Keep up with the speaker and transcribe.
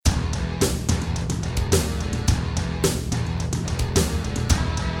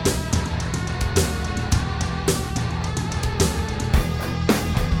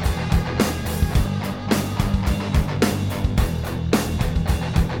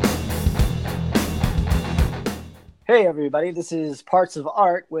Hey everybody, this is Parts of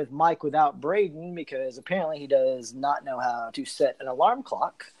Art with Mike without Braden because apparently he does not know how to set an alarm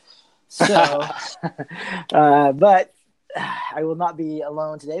clock. So, but I will not be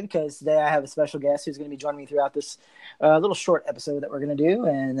alone today because today I have a special guest who's going to be joining me throughout this little short episode that we're going to do,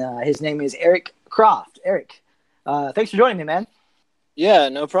 and his name is Eric Croft. Eric, thanks for joining me, man. Yeah,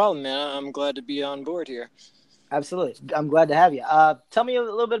 no problem, man. I'm glad to be on board here. Absolutely, I'm glad to have you. Tell me a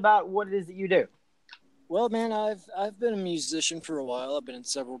little bit about what it is that you do. Well, man, I've been a musician for a while. I've been in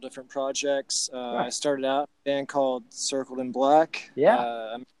several different projects. Right. I started out in a band called Circled in Black. Yeah.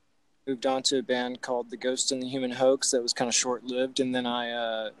 I moved on to a band called The Ghost and the Human Hoax that was kind of short-lived, and then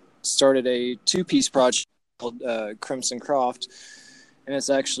I started a two-piece project called Crimson Croft, and it's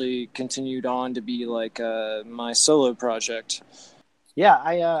actually continued on to be like my solo project. Yeah,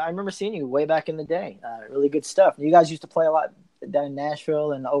 I remember seeing you way back in the day. Really good stuff. You guys used to play a lot down in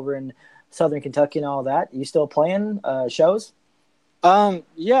Nashville and over in Southern Kentucky and all that. You still playing shows?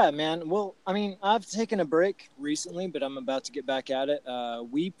 Yeah, man. Well, I mean, I've taken a break recently, but I'm about to get back at it.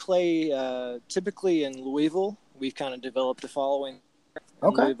 We play typically in Louisville. We've kind of developed a following in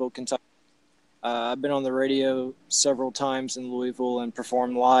Louisville, Kentucky. I've been on the radio several times in Louisville and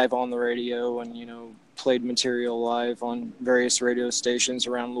performed live on the radio and, played material live on various radio stations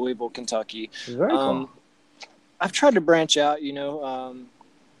around Louisville, Kentucky. Very cool. I've tried to branch out,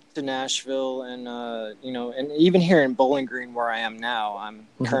 to Nashville and, and even here in Bowling Green where I am now, I'm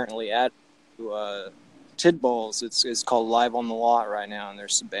currently at Tidballs. It's called Live on the Lot right now, and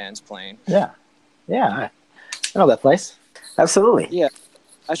there's some bands playing. Yeah. I know that place. Absolutely. Yeah.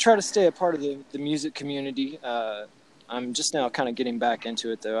 I try to stay a part of the music community. I'm just now kind of getting back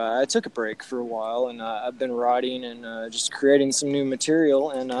into it, though. I took a break for a while, and I've been writing and just creating some new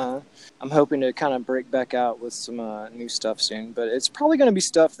material, and I'm hoping to kind of break back out with some new stuff soon. But it's probably going to be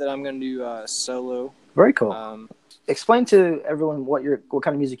stuff that I'm going to do solo. Very cool. Explain to everyone what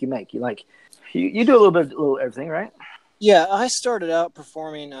kind of music you make. You do a little everything, right? Yeah, I started out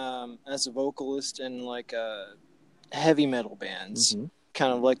performing as a vocalist in heavy metal bands. Mm-hmm.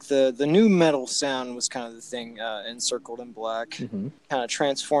 Kind of like the new metal sound was kind of the thing Encircled in Black. Mm-hmm. Kind of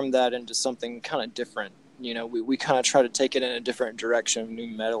transformed that into something kind of different. We kind of try to take it in a different direction of new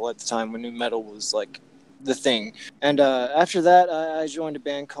metal at the time when new metal was like the thing. And after that, I joined a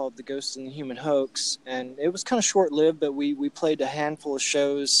band called The Ghost and the Human Hoax, and it was kind of short-lived, but we played a handful of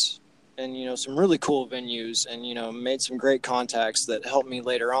shows and, some really cool venues and, made some great contacts that helped me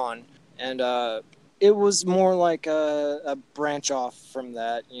later on. And it was more like a branch off from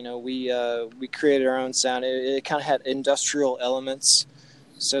that. We created our own sound. It kind of had industrial elements.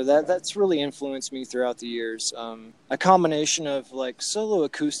 So that's really influenced me throughout the years. A combination of like solo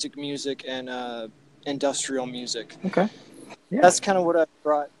acoustic music and industrial music. Okay. Yeah. That's kind of what I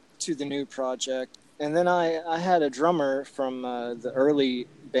brought to the new project. And then I had a drummer from the early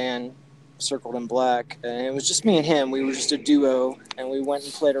band Circled in Black, and it was just me and him. We were just a duo, and we went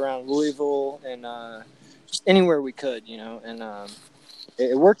and played around Louisville and just anywhere we could, and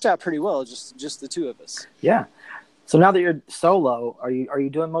it worked out pretty well, just the two of us. Yeah. So now that you're solo, are you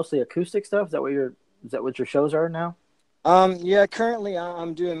doing mostly acoustic stuff? Is that what your shows are now? Yeah, currently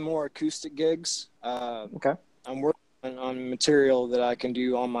I'm doing more acoustic gigs. Okay. I'm working on material that I can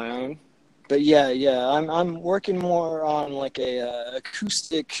do on my own. But yeah, I'm working more on like a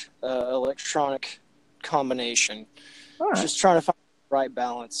acoustic electronic combination. All right. Just trying to find the right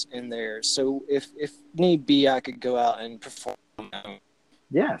balance in there. So if need be, I could go out and perform on my own.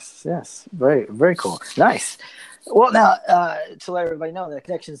 Yes, very very cool, nice. Well, now to let everybody know the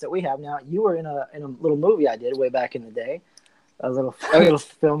connections that we have now, you were in a little movie I did way back in the day, a little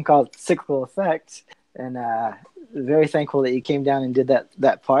film called Cyclical Effect, and very thankful that you came down and did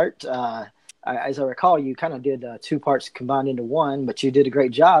that part. As I recall, you kind of did two parts combined into one, but you did a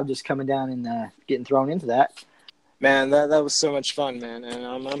great job just coming down and getting thrown into that. Man, that was so much fun, man, and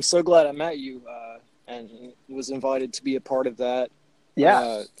I'm so glad I met you and was invited to be a part of that.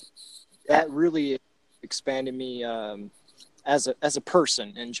 Yeah, that really expanded me as a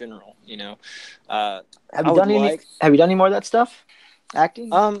person in general. Have you done any more of that stuff?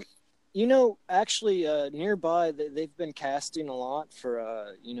 Acting? Actually, nearby, they've been casting a lot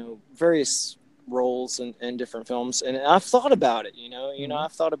for, various roles in different films. And I've thought about it, mm-hmm.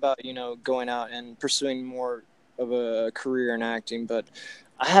 I've thought about, going out and pursuing more of a career in acting, but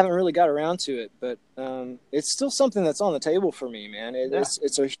I haven't really got around to it. But it's still something that's on the table for me, man.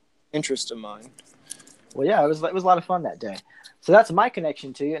 It's a interest of mine. Well, yeah, it was a lot of fun that day. So that's my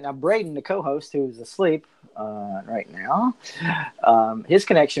connection to you. Now, Braden, the co-host, who's asleep right now, his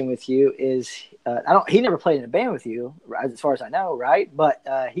connection with you is he never played in a band with you, as far as I know, right? But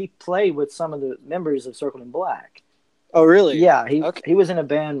he played with some of the members of Circled in Black. Oh, really? Yeah, Okay. he was in a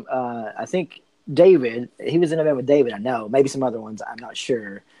band. I think David. He was in a band with David. I know, maybe some other ones. I'm not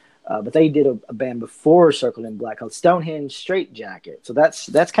sure. But they did a band before Circle in Black called Stonehenge Straight Jacket. So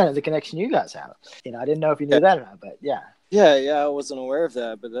that's kind of the connection you guys have. I didn't know if you knew Yeah. that or not, but yeah. Yeah, I wasn't aware of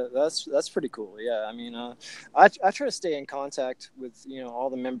that, but that's pretty cool. Yeah, I mean, I try to stay in contact with all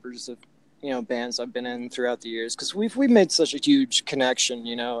the members of bands I've been in throughout the years because we've made such a huge connection,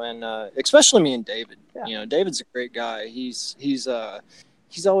 and especially me and David. Yeah. David's a great guy. He's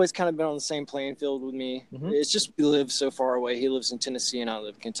always kind of been on the same playing field with me. Mm-hmm. It's just we live so far away. He lives in Tennessee and I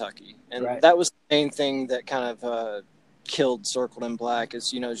live in Kentucky, and Right. that was the main thing that kind of killed Circled in Black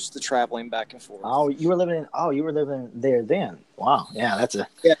is just the traveling back and forth. You were living there then. Wow. Yeah,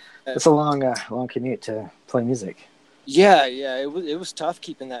 that's a long commute to play music. Yeah, it was tough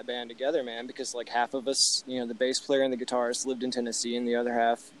keeping that band together, man, because like half of us, the bass player and the guitarist lived in Tennessee, and the other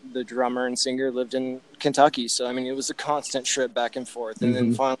half, the drummer and singer, lived in Kentucky. So I mean, it was a constant trip back and forth, and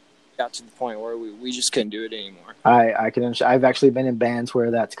then finally got to the point where we just couldn't do it anymore. I can understand. I've actually been in bands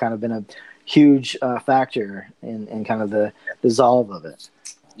where that's kind of been a huge factor in kind of the dissolve of it.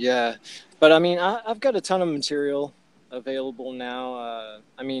 Yeah, but I mean, I've got a ton of material available now.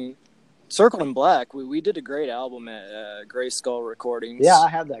 I mean, Circle in Black, we did a great album at Gray Skull Recordings. Yeah, I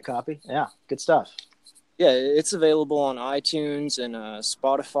have that copy. Yeah, good stuff. Yeah, it's available on iTunes and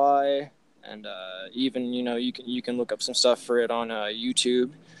Spotify, and even you can look up some stuff for it on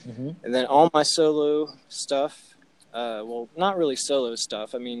YouTube. Mm-hmm. And then all my solo stuff, well, not really solo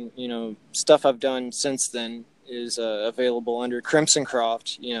stuff. I mean, stuff I've done since then is available under Crimson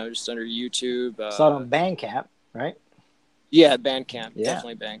Croft. Just under YouTube. Saw it on Bandcamp, right? Yeah, Bandcamp, yeah.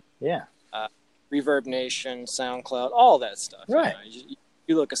 Definitely Bandcamp. Yeah. Reverb Nation, SoundCloud, all that stuff. Right.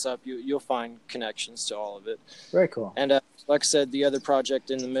 You look us up, you'll find connections to all of it. Very cool. And like I said, the other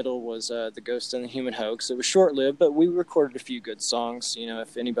project in the middle was The Ghost and the Human Hoax. It was short-lived, but we recorded a few good songs,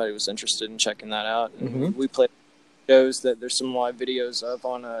 if anybody was interested in checking that out. And we played shows that there's some live videos of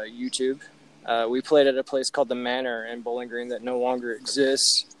on YouTube. We played at a place called The Manor in Bowling Green that no longer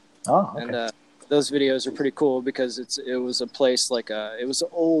exists. Oh, okay. And those videos are pretty cool because it was a place it was an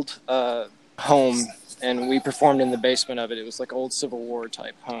old home, and we performed in the basement of it. It was like old Civil War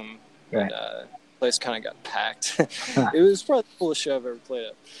type home. Right. And the place kind of got packed. It was probably the coolest show I've ever played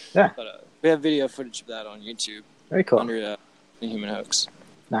at. Yeah. But we have video footage of that on YouTube. Very cool. Under The Human Hoax.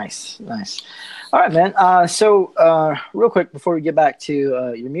 Nice. All right, man. So real quick before we get back to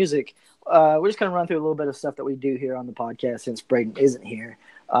your music, we're just going to run through a little bit of stuff that we do here on the podcast since Braden isn't here.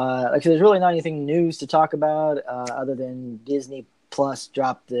 Like there's really not anything news to talk about other than Disney Plus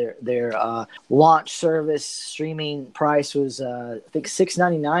dropped their launch service streaming price was I think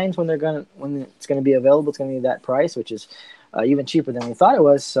 $6.99 when it's gonna be available. It's gonna be that price, which is even cheaper than we thought it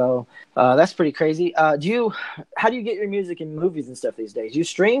was. So that's pretty crazy. How do you get your music and movies and stuff these days? You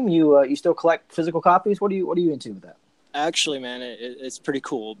stream? You still collect physical copies? What are you into with that? Actually, man, it's pretty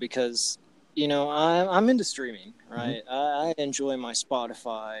cool because I'm into streaming, right? I enjoy my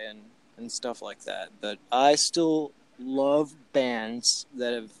Spotify and stuff like that, but I still love bands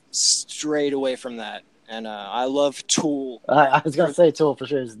that have strayed away from that, and I love Tool. I was gonna say Tool for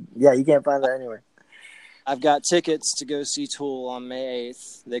sure. Yeah, you can't find that anywhere. I've got tickets to go see Tool on May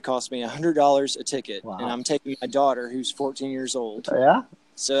 8th. They cost me $100 a ticket, and I'm taking my daughter, who's 14 years old. Yeah.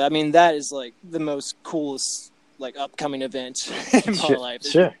 So I mean, that is like the most coolest upcoming event in my life.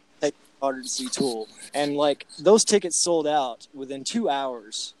 Sure. Take my daughter to see Tool, and those tickets sold out within 2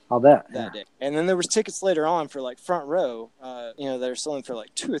 hours. I'll bet that day. And then there was tickets later on for front row, that are selling for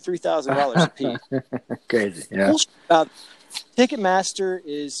 $2,000 or $3,000 a piece. Crazy. Yeah. Ticketmaster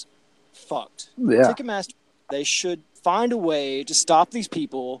is fucked. Yeah. Ticketmaster, they should find a way to stop these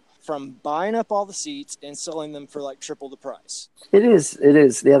people from buying up all the seats and selling them for triple the price. It is.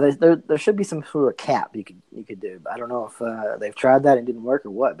 Yeah, there should be some sort of cap you could do. But I don't know if they've tried that and didn't work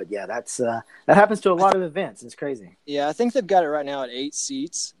or what. But yeah, that happens to a lot of events. It's crazy. Yeah, I think they've got it right now at 8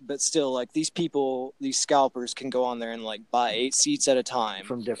 seats, but still, these people, these scalpers can go on there and buy 8 seats at a time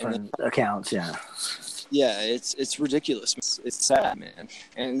from different accounts. Yeah. Yeah, it's ridiculous. It's sad, man,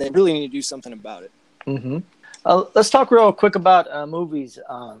 and they really need to do something about it. Mm-hmm. Let's talk real quick about movies.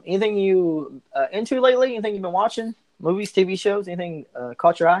 Anything you into lately? Anything you've been watching? Movies, TV shows? Anything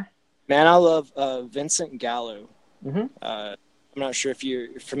caught your eye? Man, I love Vincent Gallo. Mm-hmm. I'm not sure if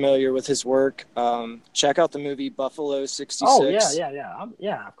you're familiar with his work. Check out the movie Buffalo 66. Oh, yeah.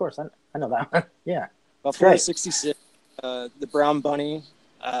 Yeah, of course. I know that one. Yeah. Buffalo 66, The Brown Bunny.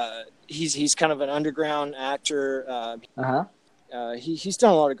 He's kind of an underground actor. He's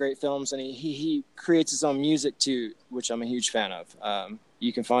done a lot of great films, and he creates his own music too, which I'm a huge fan of.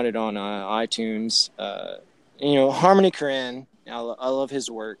 You can find it on iTunes, Harmony Korine, I love his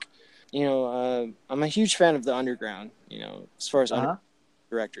work. I'm a huge fan of the underground, as far as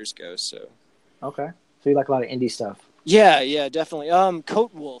directors go. So okay, so you like a lot of indie stuff. Yeah, definitely.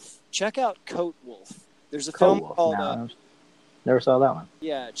 Coat Wolf. Check out Coat Wolf. There's a film called. No, never saw that one.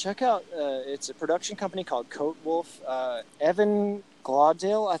 Yeah, check out. It's a production company called Coat Wolf. Evan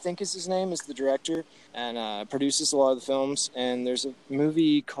Glaudale, I think is his name, is the director and produces a lot of the films. And there's a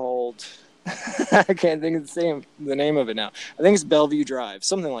movie called. I can't think of the name of it now. I think it's Bellevue Drive,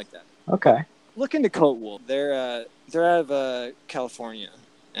 something like that. Okay. Look into Coat Wolf. They're out of California.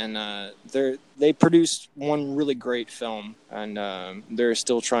 And they produced one really great film, and they're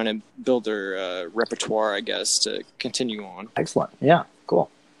still trying to build their repertoire, I guess, to continue on. Excellent. Yeah, cool.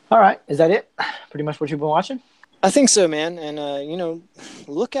 All right. Is that it? Pretty much what you've been watching? I think so, man. And,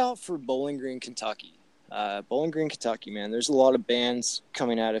 look out for Bowling Green, Kentucky. Bowling Green, Kentucky, man. There's a lot of bands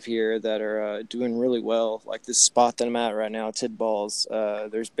coming out of here that are doing really well. Like this spot that I'm at right now, Tidballs.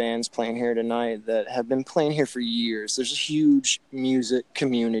 There's bands playing here tonight that have been playing here for years. There's a huge music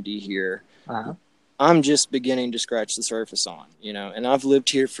community here. Uh-huh. I'm just beginning to scratch the surface on, and I've lived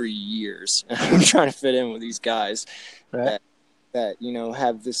here for years. And I'm trying to fit in with these guys that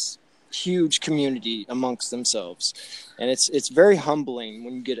have this huge community amongst themselves. And it's very humbling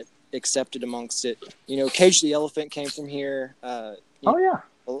when you get accepted amongst it. Cage the Elephant came from here. A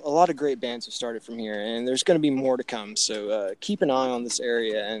lot of great bands have started from here, and there's going to be more to come. So keep an eye on this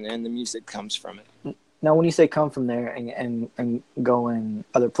area and the music comes from it. Now, when you say come from there and go in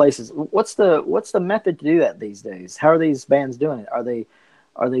other places, what's the method to do that these days? How are these bands doing it?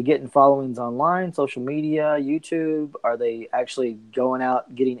 Are they getting followings online, social media, YouTube? Are they actually going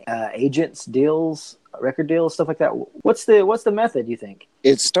out getting agents, deals, record deals, stuff like that? What's the method, you think?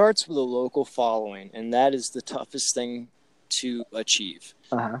 It starts with a local following, and that is the toughest thing to achieve.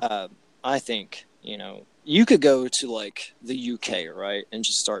 Uh-huh. I think, you could go to like the UK, right, and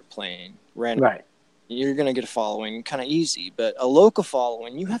just start playing random. Right. You're going to get a following kind of easy, but a local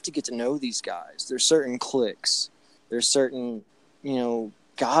following, you have to get to know these guys. There's certain cliques. There's certain,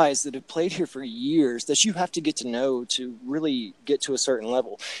 guys that have played here for years that you have to get to know to really get to a certain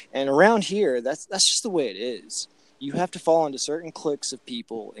level. And around here, that's just the way it is. You have to fall into certain cliques of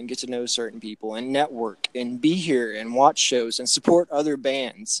people and get to know certain people and network and be here and watch shows and support other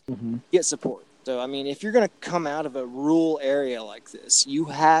bands. Mm-hmm. Get support. So, if you're going to come out of a rural area like this, you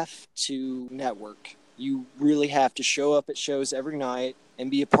have to network. You really have to show up at shows every night and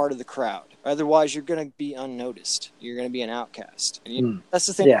be a part of the crowd. Otherwise, you're going to be unnoticed. You're going to be an outcast. And that's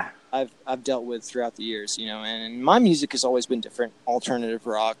the thing I've dealt with throughout the years, and my music has always been different, alternative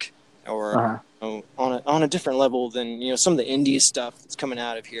rock or on a different level than, some of the indie stuff that's coming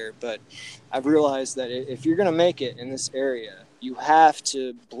out of here. But I've realized that if you're going to make it in this area, you have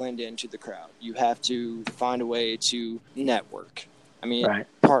to blend into the crowd. You have to find a way to network. Right.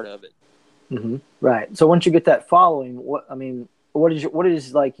 Part of it. Mm-hmm. Right. So once you get that following, what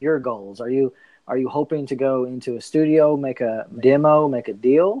is like your goals? Are you hoping to go into a studio, make a demo, make a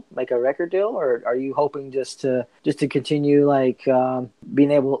deal, make a record deal, or are you hoping just to continue like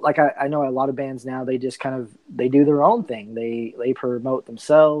being able, like I know a lot of bands now, they just they do their own thing. They promote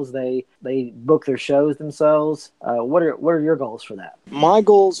themselves. They book their shows themselves. What are your goals for that? My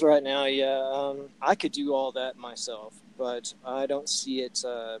goals right now, I could do all that myself, but I don't see it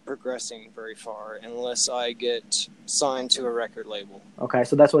progressing very far unless I get signed to a record label. Okay,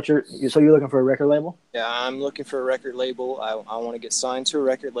 so that's what you're looking for, a record label? Yeah, I'm looking for a record label. I want to get signed to a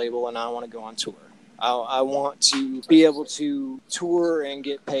record label, and I want to go on tour. I want to be able to tour and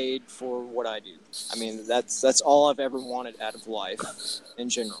get paid for what I do. That's all I've ever wanted out of life in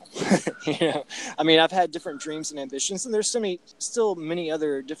general. I've had different dreams and ambitions, and there's still many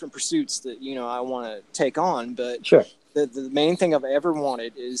other different pursuits that, I want to take on. But sure. The main thing I've ever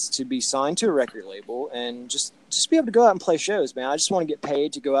wanted is to be signed to a record label and just be able to go out and play shows, man. I just want to get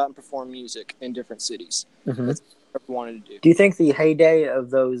paid to go out and perform music in different cities. Mm-hmm. That's what I wanted to do. Do you think the heyday of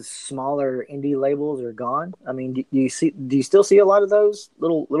those smaller indie labels are gone? Do you still see a lot of those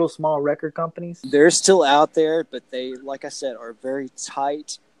little small record companies? They're still out there, but they, like I said, are very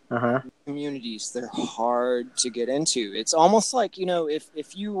tight communities. They're hard to get into. It's almost like,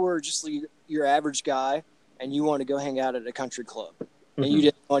 if you were just your average guy and you want to go hang out at a country club and you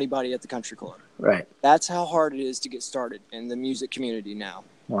didn't know anybody at the country club. Right. That's how hard it is to get started in the music community now.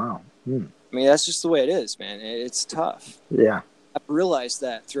 Wow. That's just the way it is, man. It's tough. Yeah. I've realized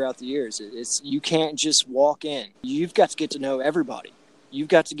that throughout the years. You can't just walk in. You've got to get to know everybody. You've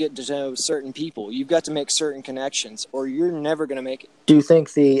got to get to know certain people. You've got to make certain connections, or you're never going to make it. Do you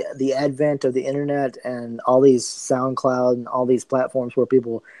think the advent of the internet and all these SoundCloud and all these platforms where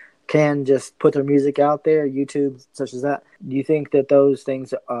people can just put their music out there, YouTube, such as that. Do you think that those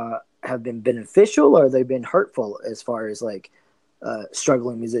things have been beneficial, or they've been hurtful as far as like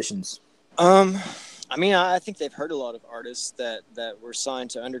struggling musicians? I mean, I think they've hurt a lot of artists that were signed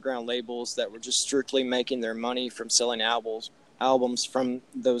to underground labels that were just strictly making their money from selling albums from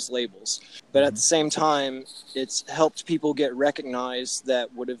those labels. But at the same time, it's helped people get recognized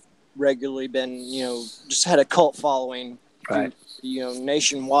that would have regularly been, just had a cult following, Right.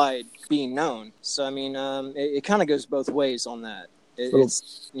 Nationwide being known. So, I mean, it kind of goes both ways on that.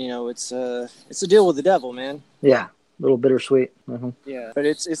 It's a deal with the devil, man. Yeah. A little bittersweet. Mm-hmm. Yeah, but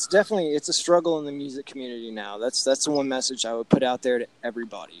it's definitely a struggle in the music community now. That's the one message I would put out there to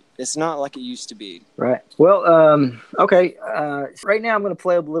everybody. It's not like it used to be. Right. Well, okay. Right now I'm going to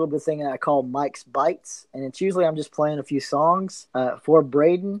play a little bit of thing that I call Mike's Bites, and it's usually I'm just playing a few songs for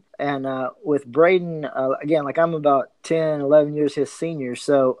Braden. And with Braden, again, like I'm about 10, 11 years his senior,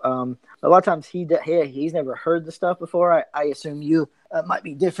 so a lot of times he's never heard the stuff before. I assume you might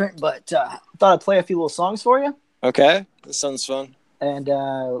be different, but thought I'd play a few little songs for you. Okay, that sounds fun. And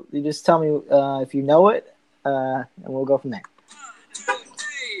you just tell me if you know it, and we'll go from there.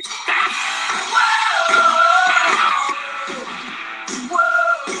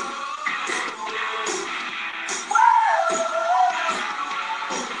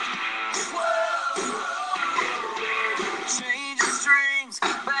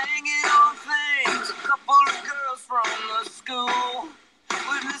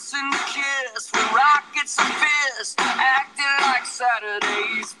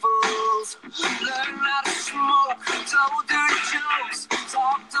 Saturday's fools learn how to smoke, told dirty jokes,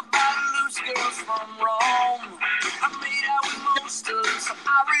 talked about loose girls from Rome. I made out with most of them, so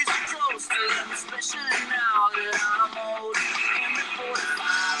I raised a toast to them, especially now that I'm old. And before the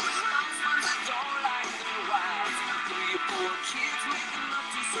fire husbands that don't like their wives, 3 or 4 kids make enough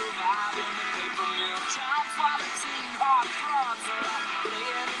to survive in the paper mill jobs while the teen hard frogs are out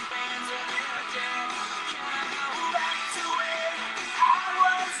playing in bands and they're dead. Can I go back to where I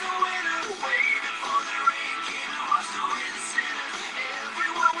was a winner, waiting for the rain came to wash away the sinners.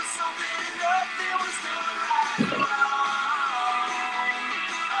 Everyone was something and nothing was done right or wrong.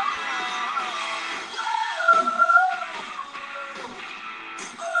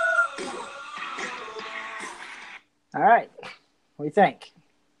 All right. What do you think?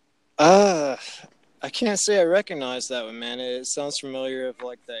 I can't say I recognize that one, man. It sounds familiar of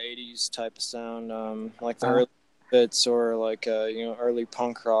like the 80s type of sound, like the early bits or like, early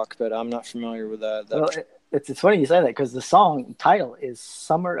punk rock, but I'm not familiar with that. Well, it's funny you say that because the song title is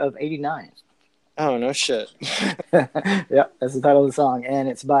Summer of '89. Oh, no shit. Yeah, that's the title of the song. And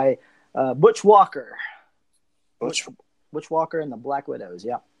it's by Butch Walker. Butch Walker and the Black Widows,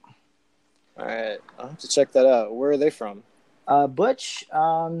 yeah. All right. I'll have to check that out. Where are they from? Butch,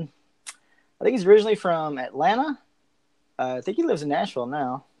 I think he's originally from Atlanta. I think he lives in Nashville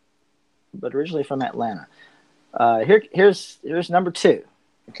now, but originally from Atlanta. Here's number 2.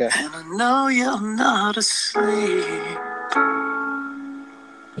 Okay. And I know you're not asleep.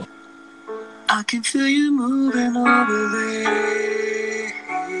 I can feel you moving over there.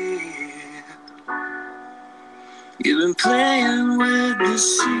 You've been playing with the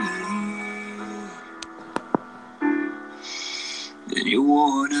sea. In your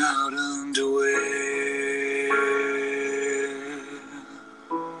worn out underwear.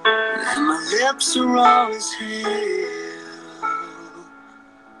 And my lips are always held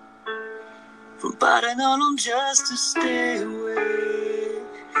from biting on them just to stay away.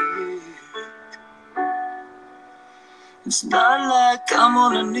 It's not like I'm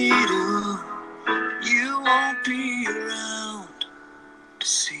on a needle. You won't be around to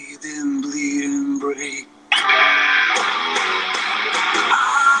see them bleed and break.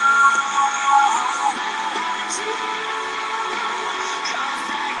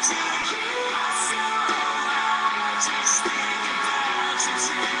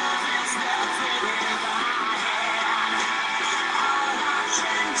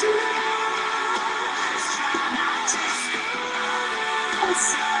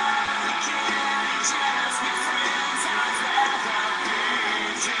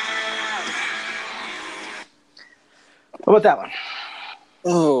 What about that one?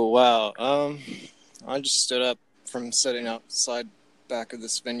 Oh, wow. I just stood up from sitting outside back of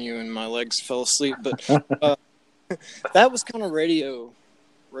this venue and my legs fell asleep, but that was kind of radio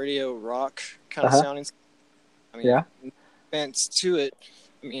rock kind of sounding. I mean, yeah. Fans to it.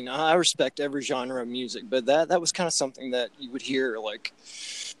 I mean, I respect every genre of music, but that was kind of something that you would hear like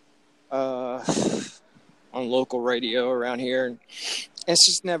on local radio around here. And it's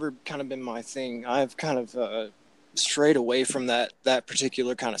just never kind of been my thing. I've kind of strayed away from that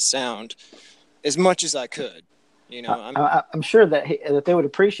particular kind of sound as much as I could. You know, I'm sure that they would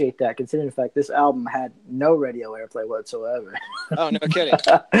appreciate that, considering the fact this album had no radio airplay whatsoever. Oh, no kidding.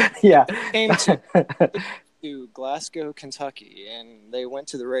 Yeah. Came to Glasgow, Kentucky, and they went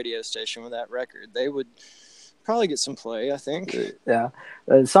to the radio station with that record. They would probably get some play, I think. Yeah.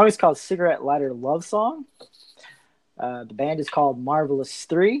 The song is called Cigarette Lighter Love Song. The band is called Marvelous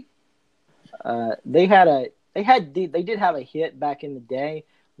 3. They did have a hit back in the day,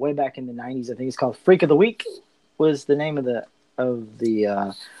 way back in the 90s. I think it's called Freak of the Week was the name of the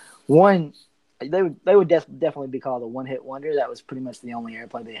one. They would definitely be called a one-hit wonder. That was pretty much the only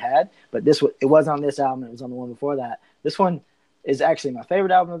airplay they had. But it was on this album. It was on the one before that. This one is actually my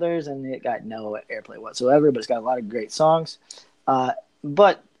favorite album of theirs, and it got no airplay whatsoever. But it's got a lot of great songs.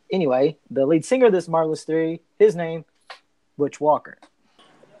 But anyway, the lead singer of this Marvelous 3, his name, Butch Walker.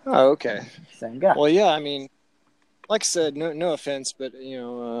 Oh, okay. Same guy. Well, yeah. I mean, like I said, no offense, but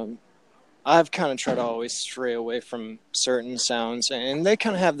I've kind of tried to always stray away from certain sounds, and they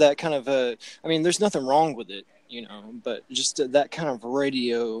kind of have that kind of I mean, there's nothing wrong with it, but just that kind of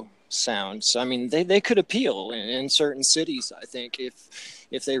radio sound. So, I mean, they could appeal in certain cities, I think,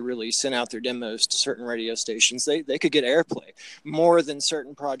 if they really sent out their demos to certain radio stations, they could get airplay more than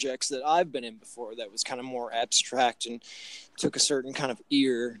certain projects that I've been in before that was kind of more abstract and took a certain kind of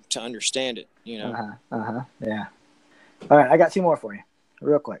ear to understand it, Yeah. All right, I got 2 more for you,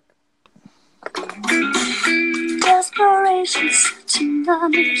 real quick. Desperation searching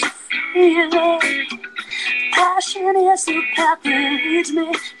under the feeling. Passion is the path that leads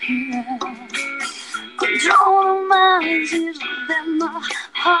me here. Control of mind is within my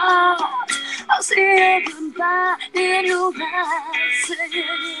heart. I see it goodbye in your eyes.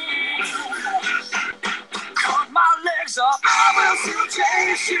 Cut my legs off, I will still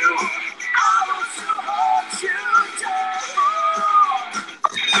chase you. I will still hold you down.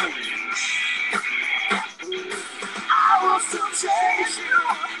 I will still chase you.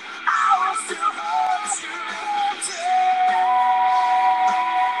 I will still hold you down.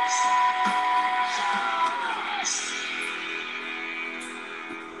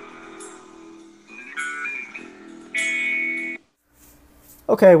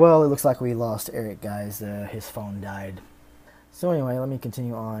 Okay, well, it looks like we lost Eric, guys. His phone died. So anyway, let me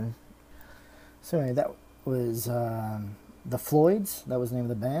continue on. So anyway, that was the Floyds. That was the name of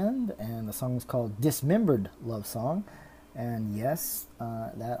the band, and the song was called Dismembered Love Song. And yes,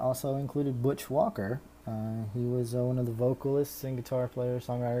 that also included Butch Walker. He was one of the vocalists and guitar players,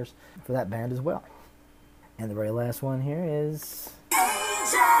 songwriters for that band as well. And the very last one here is...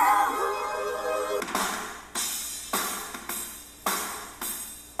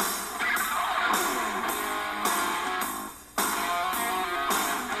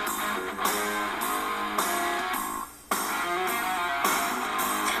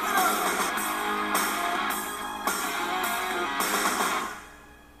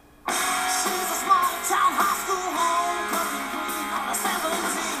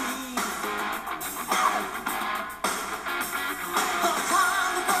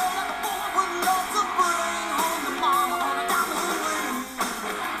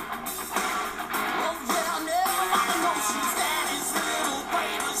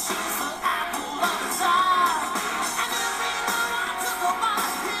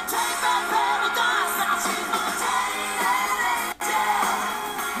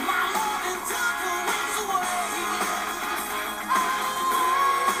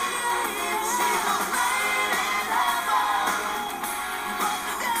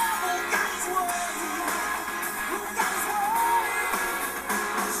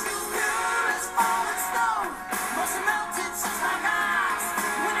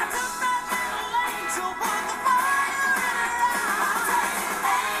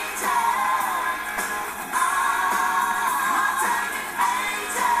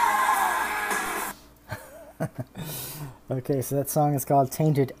 Okay, so that song is called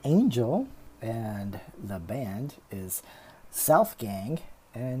Tainted Angel, and the band is South Gang,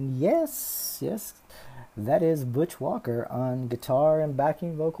 and yes, that is Butch Walker on guitar and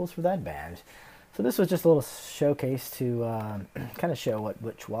backing vocals for that band. So this was just a little showcase to kind of show what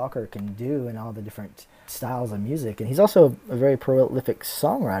Butch Walker can do in all the different styles of music, and he's also a very prolific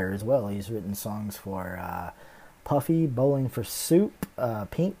songwriter as well. He's written songs for Puffy, Bowling for Soup,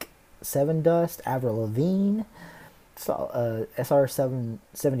 Pink, Seven Dust, Avril Lavigne,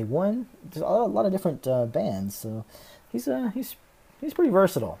 SR-71, just a lot of different bands. So he's pretty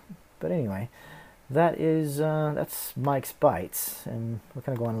versatile. But anyway, that's Mike's Bites, and we're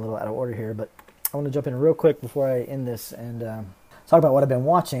kind of going a little out of order here, but I want to jump in real quick before I end this. And talk about what I've been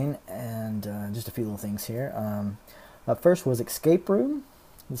watching, and just a few little things here. Up first was Escape Room.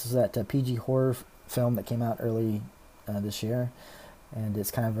 This is that PG horror film that came out early this year, and it's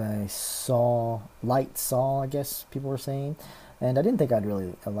kind of a light Saw, I guess people were saying. And I didn't think I'd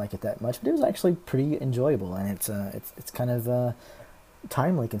really like it that much, but it was actually pretty enjoyable, and it's kind of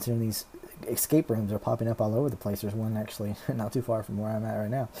timely considering these escape rooms are popping up all over the place. There's one actually not too far from where I'm at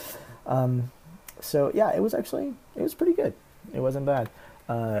right now. So yeah, it was pretty good. It wasn't bad.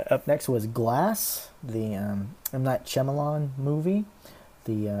 Up next was Glass, the M. Night Shyamalan movie,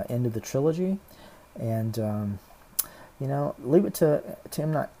 the end of the trilogy, and leave it to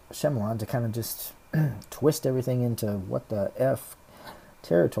M. Night Shyamalan to kind of just twist everything into what the F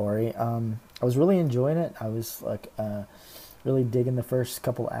territory. I was really enjoying it. I was like really digging the first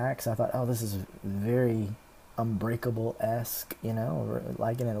couple acts. I thought, oh, this is very Unbreakable-esque,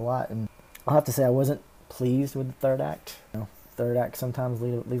 liking it a lot. And I'll have to say I wasn't pleased with the third act. Third act sometimes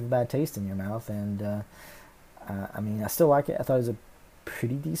leave a bad taste in your mouth, and I still like it. I thought it was a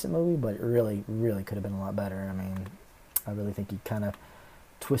pretty decent movie, but it really, really could have been a lot better. I mean, I really think he kind of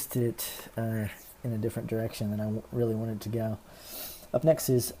twisted it in a different direction than I really wanted to go. Up next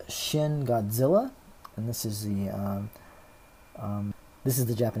is Shin Godzilla, and this is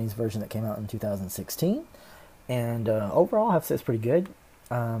the Japanese version that came out in 2016. And overall, I have to say it's pretty good.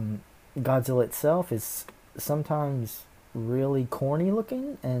 Godzilla itself is sometimes really corny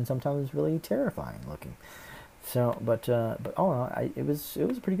looking and sometimes really terrifying looking. So, but all in all, it was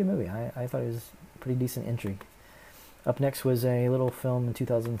a pretty good movie. I thought it was a pretty decent entry. Up next was a little film in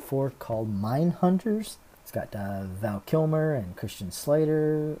 2004 called Mindhunters. It's got Val Kilmer and Christian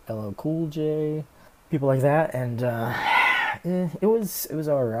Slater, LL Cool J, people like that, and it was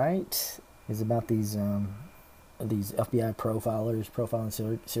all right. It's about these FBI profilers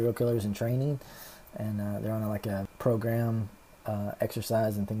profiling serial killers in training, and they're on a program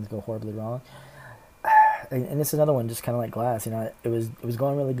exercise, and things go horribly wrong. And it's another one, just kind of like Glass. It was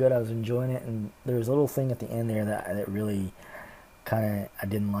going really good. I was enjoying it, and there was a little thing at the end there that really kind of I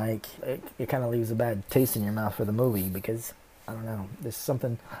didn't like. It kind of leaves a bad taste in your mouth for the movie, because I don't know, there's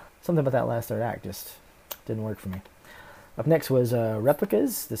something about that last third act just didn't work for me. Up next was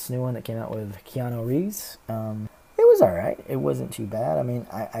Replicas, this new one that came out with Keanu Reeves. It was alright. It wasn't too bad. I mean,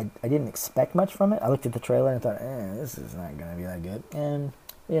 I didn't expect much from it. I looked at the trailer and thought, this is not going to be that good. And,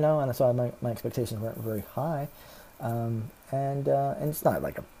 and I saw my expectations weren't very high. And it's not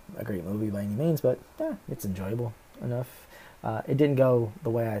like a great movie by any means, but it's enjoyable enough. It didn't go the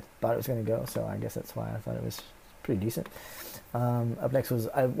way I thought it was going to go, so I guess that's why I thought it was pretty decent. Up next was,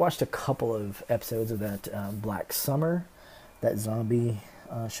 I watched a couple of episodes of that Black Summer, that zombie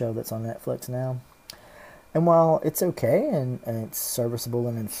show that's on Netflix now. And while it's okay and it's serviceable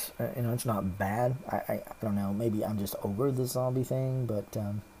and it's it's not bad, I don't know, maybe I'm just over the zombie thing, but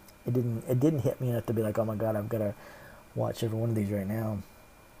it didn't hit me enough to be like, oh my god, I've got to watch every one of these right now.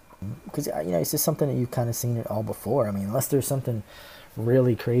 Because it's just something that you've kind of seen it all before. I mean, unless there's something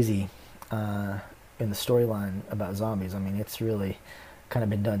really crazy in the storyline about zombies, I mean, it's really kind of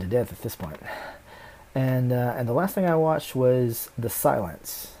been done to death at this point. And the last thing I watched was The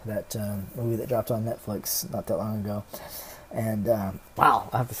Silence, that movie that dropped on Netflix not that long ago. And wow,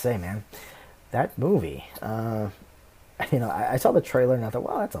 I have to say, man, that movie. I saw the trailer and I thought,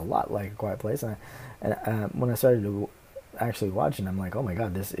 wow, that's a lot like A Quiet Place. And when I started to actually watching, I'm like, oh my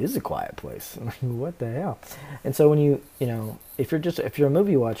god, this is A Quiet Place. What the hell? And so when if you're a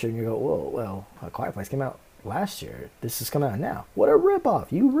movie watcher and you go, whoa, well, A Quiet Place came out last year. This is coming out now. What a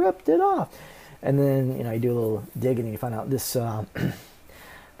ripoff! You ripped it off. And then, you do a little digging and you find out this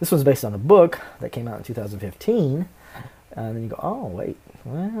this was based on a book that came out in 2015. And then you go, oh, wait,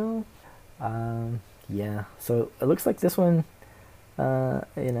 well, yeah. So it looks like this one,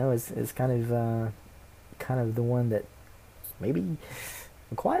 is kind of the one that maybe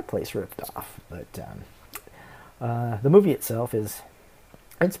A Quiet Place ripped off. But the movie itself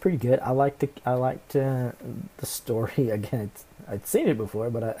it's pretty good. I liked the story. Again, I'd seen it before,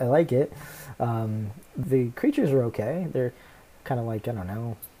 but I like it. The creatures are okay. They're kind of like, I don't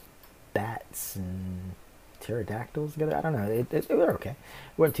know, bats and pterodactyls together. I don't know. They were okay.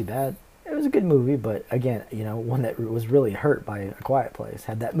 It wasn't too bad. It was a good movie, but again, one that was really hurt by A Quiet Place.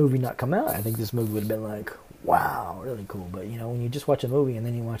 Had that movie not come out, I think this movie would have been like, wow, really cool. But when you just watch a movie and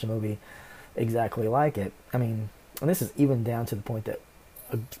then you watch a movie exactly like it, I mean, and this is even down to the point that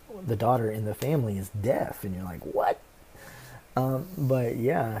the daughter in the family is deaf, and you're like, what? But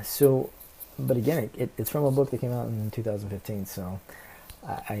yeah, but again, it's from a book that came out in 2015, so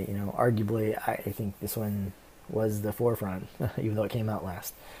arguably, I think this one was the forefront, even though it came out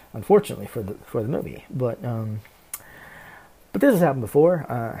last, unfortunately for the movie. But But this has happened before.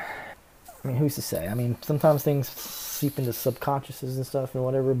 I mean, who's to say? I mean, sometimes things seep into subconsciouses and stuff and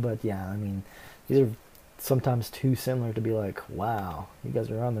whatever, but yeah, I mean, these are sometimes too similar to be like, wow, you guys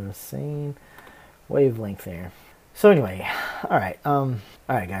are on the same wavelength there. So anyway, alright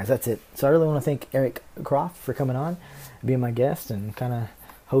guys, that's it. So I really want to thank Eric Croft for coming on, being my guest, and kind of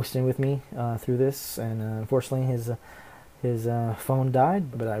hosting with me through this, and unfortunately his phone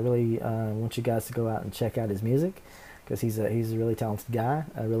died, but I really want you guys to go out and check out his music, because he's a really talented guy,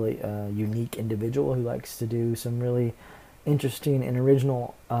 a really unique individual who likes to do some really interesting and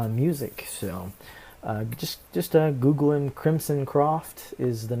original music. So just Google him. Crimson Croft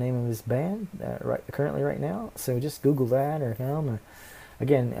is the name of his band currently right now. So just Google that or him. Or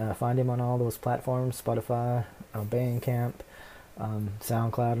again, find him on all those platforms: Spotify, Bandcamp,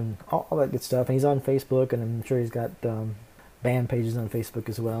 SoundCloud, and all that good stuff. And he's on Facebook, and I'm sure he's got band pages on Facebook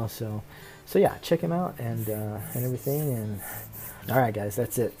as well. So yeah, check him out and everything. And all right, guys,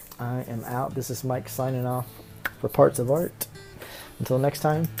 that's it. I am out. This is Mike signing off for Parts of Art. Until next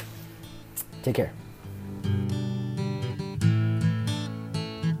time, take care.